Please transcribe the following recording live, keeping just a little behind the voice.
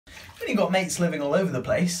When you've got mates living all over the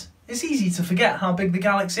place, it's easy to forget how big the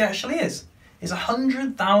galaxy actually is. It's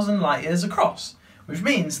 100,000 light years across, which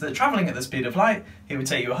means that travelling at the speed of light, it would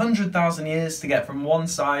take you 100,000 years to get from one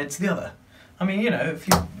side to the other. I mean, you know, if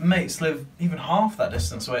your mates live even half that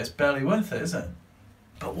distance away, it's barely worth it, is it?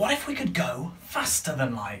 But what if we could go faster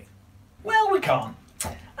than light? Well, we can't.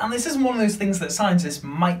 And this isn't one of those things that scientists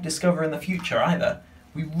might discover in the future either.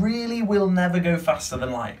 We really will never go faster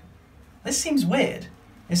than light. This seems weird.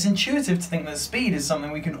 It's intuitive to think that speed is something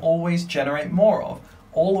we can always generate more of,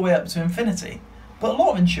 all the way up to infinity. But a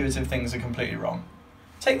lot of intuitive things are completely wrong.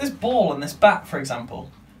 Take this ball and this bat, for example.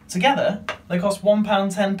 Together, they cost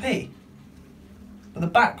 £1.10p. But the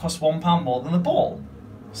bat costs £1 more than the ball.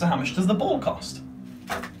 So how much does the ball cost?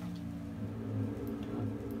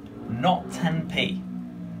 Not 10p.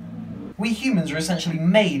 We humans are essentially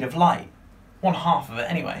made of light. One half of it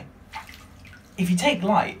anyway. If you take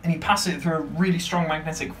light and you pass it through a really strong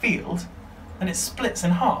magnetic field, then it splits in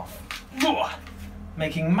half,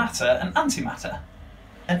 making matter and antimatter.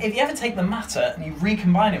 And if you ever take the matter and you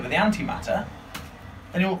recombine it with the antimatter,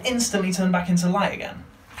 then it will instantly turn back into light again.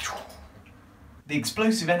 The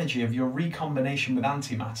explosive energy of your recombination with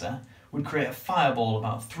antimatter would create a fireball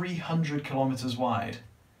about 300 kilometers wide.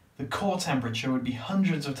 The core temperature would be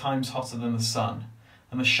hundreds of times hotter than the sun,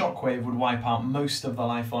 and the shockwave would wipe out most of the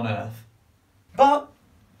life on Earth. But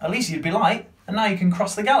at least you'd be light, and now you can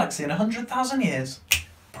cross the galaxy in 100,000 years.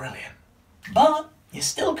 Brilliant. But you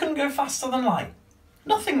still couldn't go faster than light.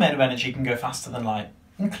 Nothing made of energy can go faster than light,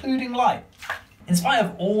 including light. In spite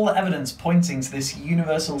of all the evidence pointing to this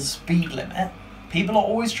universal speed limit, people are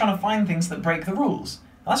always trying to find things that break the rules.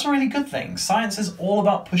 And that's a really good thing. Science is all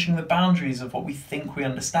about pushing the boundaries of what we think we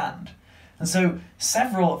understand. And so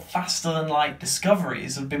several faster than light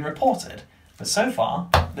discoveries have been reported, but so far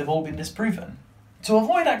they've all been disproven. To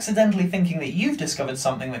avoid accidentally thinking that you've discovered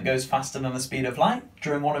something that goes faster than the speed of light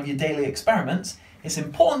during one of your daily experiments, it's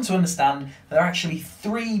important to understand there are actually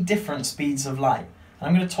 3 different speeds of light, and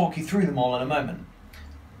I'm going to talk you through them all in a moment.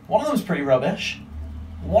 One of them is pretty rubbish,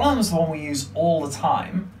 one of them is the one we use all the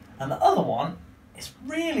time, and the other one is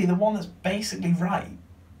really the one that's basically right.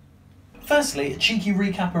 Firstly, a cheeky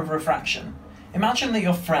recap of refraction. Imagine that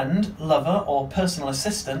your friend, lover, or personal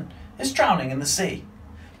assistant is drowning in the sea,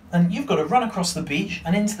 and you've got to run across the beach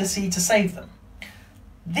and into the sea to save them.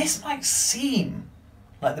 This might seem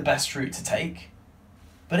like the best route to take,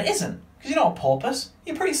 but it isn't, because you're not a porpoise,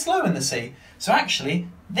 you're pretty slow in the sea. So actually,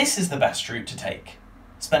 this is the best route to take.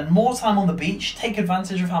 Spend more time on the beach, take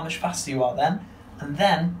advantage of how much faster you are and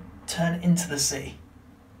then turn into the sea.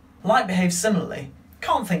 Light behaves similarly.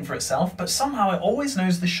 Can't think for itself, but somehow it always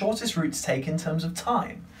knows the shortest route to take in terms of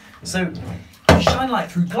time. So, if you shine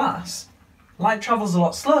light through glass, light travels a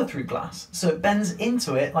lot slower through glass, so it bends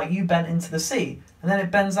into it like you bent into the sea, and then it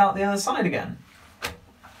bends out the other side again.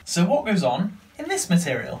 So what goes on in this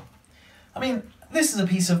material? I mean, this is a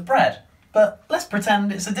piece of bread, but let's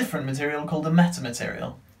pretend it's a different material called a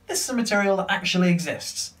metamaterial. This is a material that actually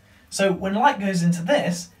exists. So when light goes into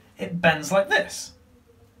this, it bends like this.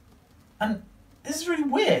 And this is really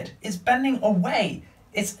weird. It's bending away.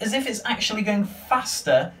 It's as if it's actually going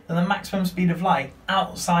faster than the maximum speed of light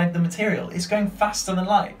outside the material. It's going faster than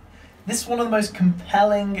light. This is one of the most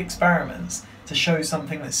compelling experiments to show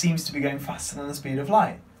something that seems to be going faster than the speed of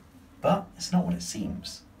light. But it's not what it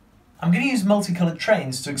seems. I'm going to use multicoloured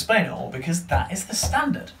trains to explain it all because that is the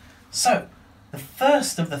standard. So, the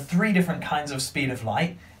first of the 3 different kinds of speed of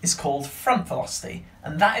light is called front velocity,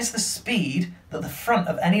 and that is the speed that the front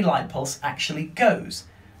of any light pulse actually goes.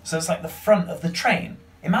 So it's like the front of the train.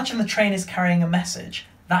 Imagine the train is carrying a message.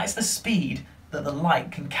 That is the speed that the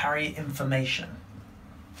light can carry information.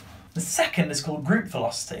 The second is called group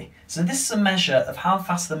velocity. So this is a measure of how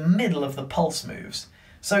fast the middle of the pulse moves.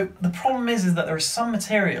 So the problem is that there are some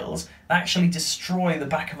materials that actually destroy the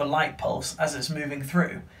back of a light pulse as it's moving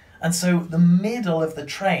through. And so the middle of the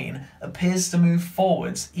train appears to move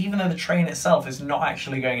forwards, even though the train itself is not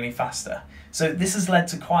actually going any faster. So this has led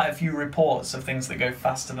to quite a few reports of things that go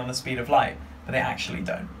faster than the speed of light, but they actually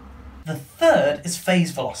don't. The third is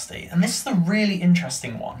phase velocity, and this is the really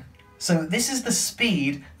interesting one. So this is the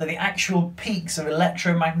speed that the actual peaks of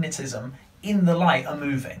electromagnetism in the light are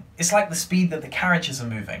moving. It's like the speed that the carriages are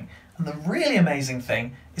moving. And the really amazing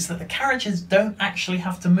thing is that the carriages don't actually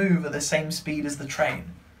have to move at the same speed as the train.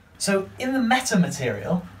 So in the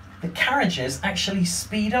metamaterial, the carriages actually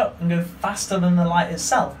speed up and go faster than the light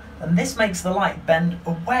itself, and this makes the light bend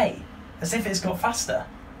away, as if it's got faster.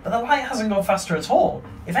 But the light hasn't got faster at all.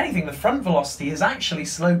 If anything, the front velocity has actually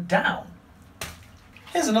slowed down.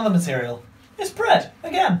 Here's another material. It's bread,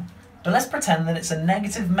 again. But let's pretend that it's a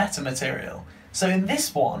negative metamaterial. So in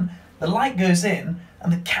this one, the light goes in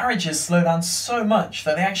and the carriages slow down so much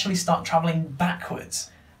that they actually start travelling backwards.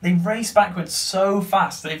 They race backwards so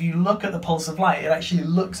fast that if you look at the pulse of light, it actually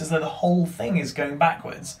looks as though the whole thing is going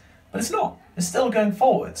backwards. But it's not. It's still going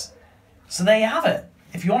forwards. So there you have it.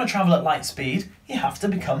 If you want to travel at light speed, you have to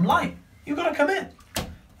become light. You've got to come in.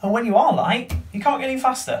 And when you are light, you can't get any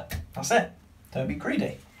faster. That's it. Don't be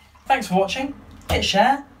greedy. Thanks for watching. Hit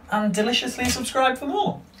share and deliciously subscribe for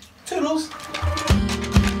more. Toodles.